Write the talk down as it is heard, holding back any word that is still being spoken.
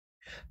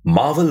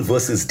Marvel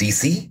versus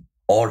DC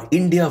or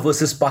India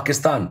versus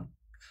Pakistan?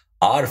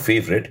 Our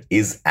favorite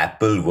is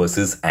Apple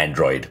versus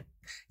Android.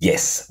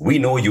 Yes, we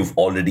know you've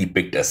already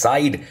picked a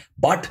side,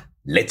 but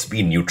let's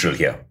be neutral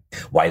here.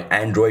 While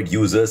Android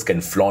users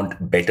can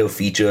flaunt better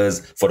features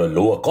for a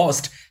lower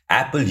cost,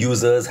 Apple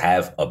users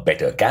have a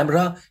better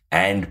camera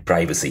and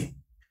privacy.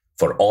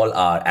 For all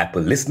our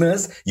Apple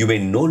listeners, you may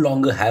no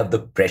longer have the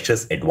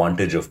precious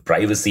advantage of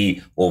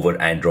privacy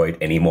over Android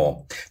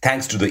anymore,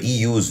 thanks to the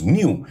EU's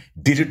new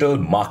Digital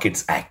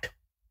Markets Act.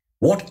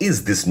 What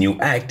is this new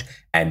act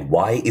and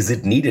why is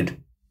it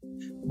needed?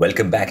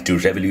 Welcome back to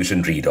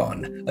Revolution Read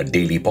On, a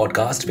daily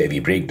podcast where we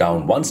break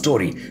down one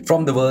story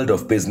from the world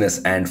of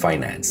business and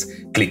finance.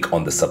 Click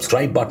on the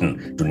subscribe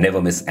button to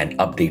never miss an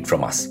update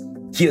from us.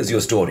 Here's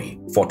your story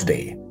for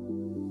today.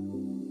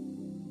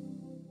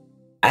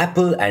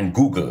 Apple and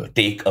Google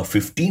take a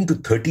 15 to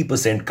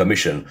 30%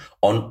 commission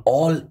on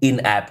all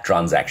in-app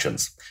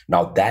transactions.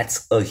 Now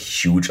that's a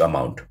huge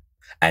amount.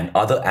 And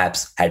other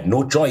apps had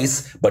no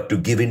choice but to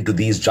give in to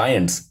these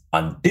giants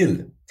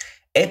until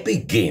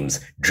Epic Games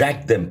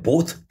dragged them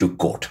both to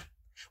court.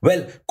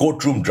 Well,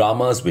 courtroom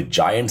dramas with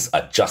giants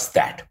are just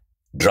that,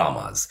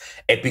 dramas.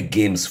 Epic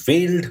Games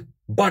failed,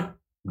 but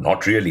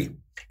not really.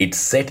 It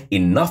set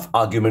enough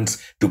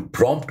arguments to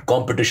prompt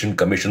competition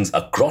commissions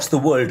across the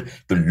world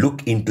to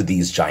look into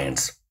these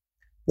giants.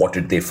 What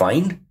did they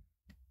find?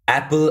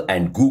 Apple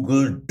and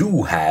Google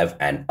do have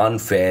an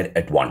unfair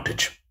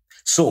advantage.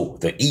 So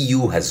the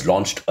EU has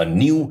launched a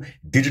new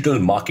Digital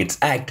Markets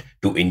Act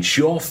to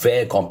ensure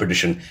fair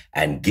competition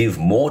and give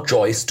more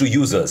choice to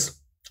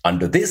users.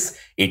 Under this,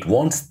 it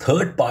wants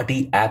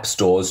third-party app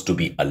stores to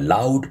be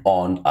allowed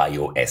on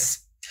iOS.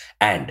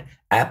 And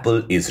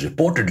Apple is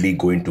reportedly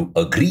going to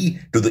agree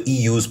to the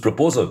EU's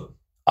proposal.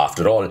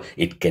 After all,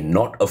 it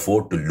cannot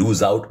afford to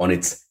lose out on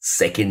its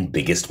second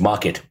biggest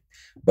market.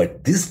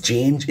 But this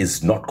change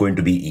is not going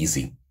to be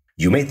easy.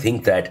 You may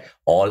think that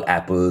all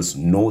Apple's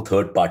no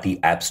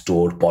third-party app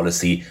store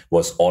policy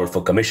was all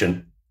for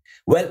commission.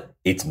 Well,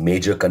 its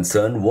major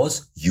concern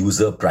was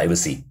user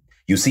privacy.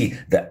 You see,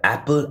 the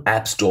Apple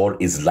App Store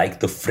is like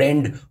the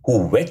friend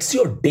who vets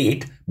your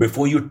date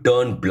before you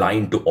turn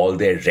blind to all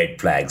their red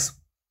flags.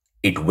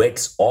 It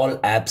vets all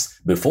apps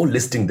before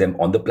listing them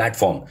on the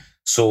platform.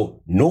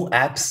 So no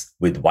apps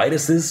with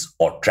viruses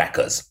or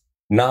trackers.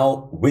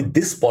 Now, with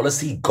this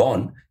policy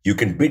gone, you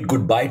can bid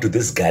goodbye to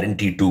this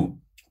guarantee too.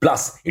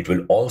 Plus, it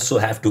will also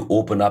have to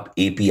open up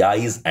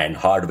APIs and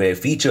hardware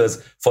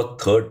features for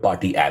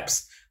third-party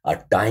apps, a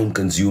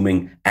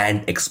time-consuming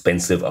and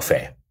expensive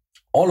affair.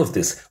 All of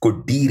this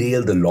could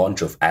derail the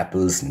launch of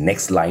Apple's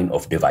next line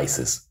of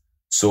devices.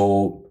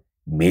 So,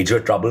 major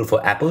trouble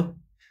for Apple?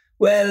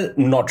 Well,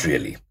 not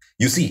really.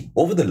 You see,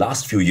 over the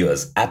last few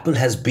years, Apple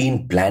has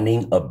been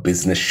planning a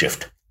business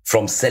shift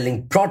from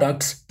selling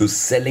products to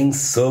selling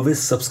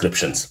service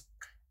subscriptions.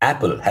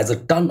 Apple has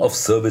a ton of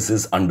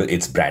services under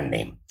its brand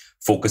name.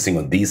 Focusing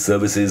on these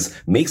services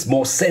makes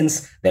more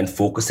sense than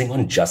focusing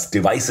on just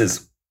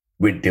devices.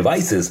 With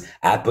devices,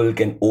 Apple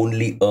can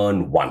only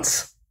earn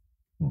once.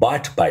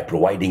 But by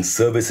providing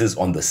services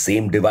on the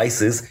same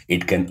devices,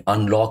 it can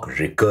unlock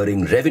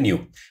recurring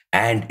revenue.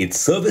 And its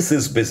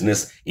services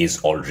business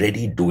is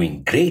already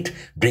doing great,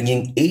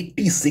 bringing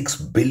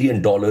 $86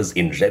 billion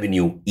in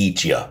revenue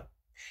each year.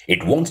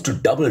 It wants to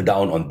double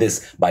down on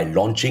this by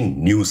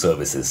launching new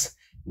services.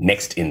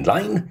 Next in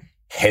line,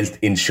 health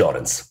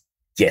insurance.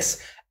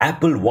 Yes,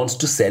 Apple wants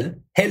to sell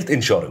health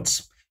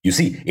insurance. You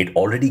see, it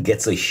already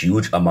gets a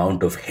huge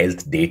amount of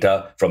health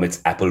data from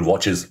its Apple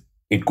Watches.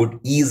 It could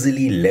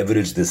easily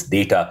leverage this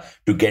data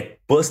to get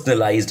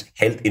personalized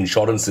health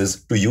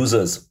insurances to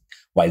users.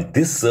 While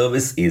this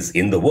service is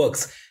in the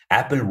works,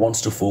 Apple wants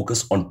to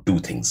focus on two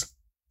things: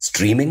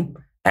 streaming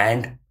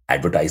and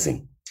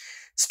advertising.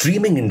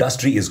 Streaming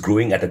industry is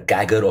growing at a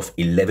CAGR of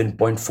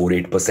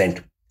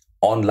 11.48%.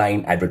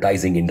 Online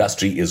advertising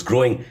industry is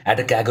growing at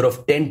a CAGR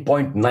of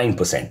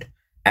 10.9%.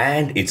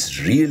 And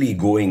it's really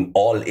going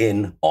all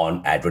in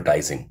on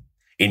advertising.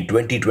 In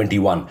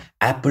 2021,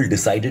 Apple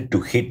decided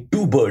to hit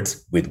two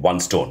birds with one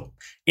stone.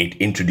 It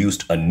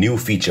introduced a new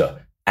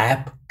feature,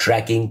 App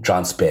Tracking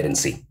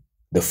Transparency.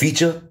 The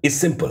feature is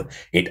simple.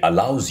 It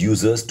allows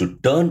users to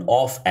turn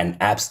off an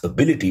app's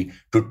ability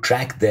to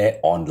track their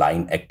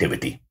online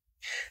activity.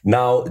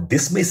 Now,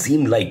 this may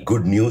seem like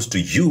good news to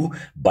you,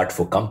 but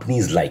for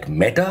companies like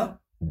Meta,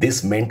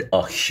 this meant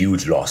a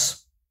huge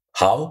loss.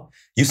 How?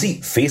 You see,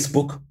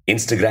 Facebook,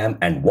 Instagram,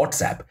 and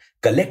WhatsApp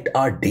collect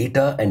our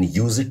data and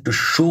use it to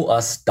show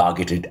us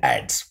targeted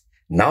ads.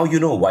 Now you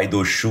know why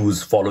those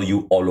shoes follow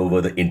you all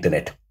over the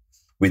internet.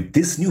 With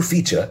this new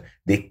feature,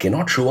 they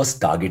cannot show us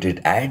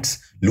targeted ads,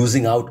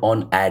 losing out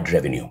on ad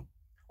revenue.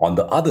 On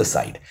the other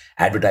side,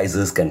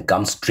 advertisers can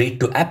come straight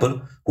to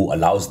Apple, who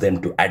allows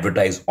them to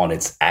advertise on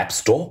its App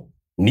Store,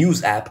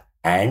 News app,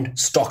 and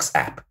Stocks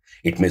app.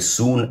 It may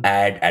soon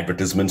add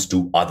advertisements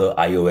to other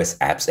iOS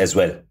apps as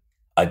well.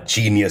 A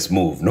genius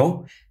move,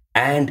 no?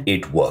 And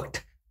it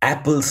worked.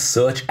 Apple's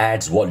search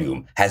ads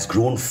volume has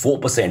grown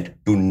 4%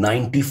 to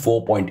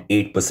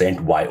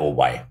 94.8%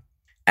 YOY.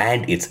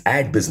 And its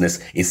ad business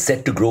is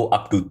set to grow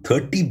up to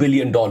 $30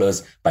 billion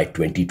by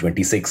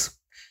 2026.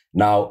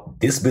 Now,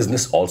 this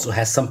business also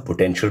has some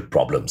potential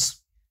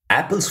problems.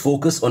 Apple's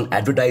focus on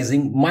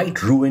advertising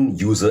might ruin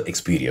user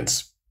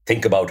experience.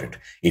 Think about it.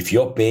 If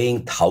you're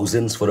paying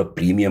thousands for a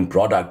premium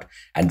product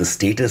and the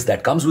status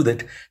that comes with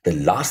it, the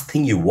last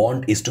thing you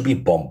want is to be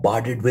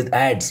bombarded with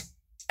ads.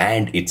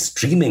 And its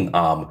streaming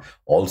arm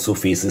also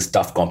faces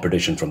tough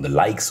competition from the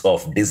likes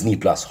of Disney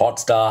Plus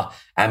Hotstar,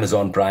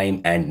 Amazon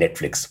Prime, and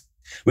Netflix.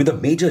 With a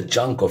major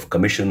chunk of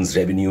commissions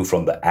revenue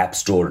from the App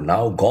Store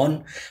now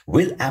gone,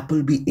 will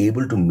Apple be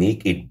able to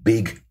make it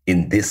big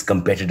in this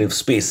competitive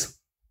space?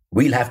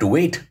 We'll have to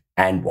wait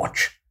and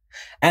watch.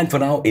 And for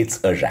now,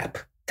 it's a wrap.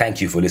 Thank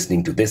you for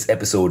listening to this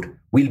episode.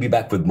 We'll be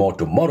back with more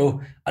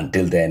tomorrow.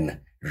 Until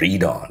then,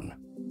 read on.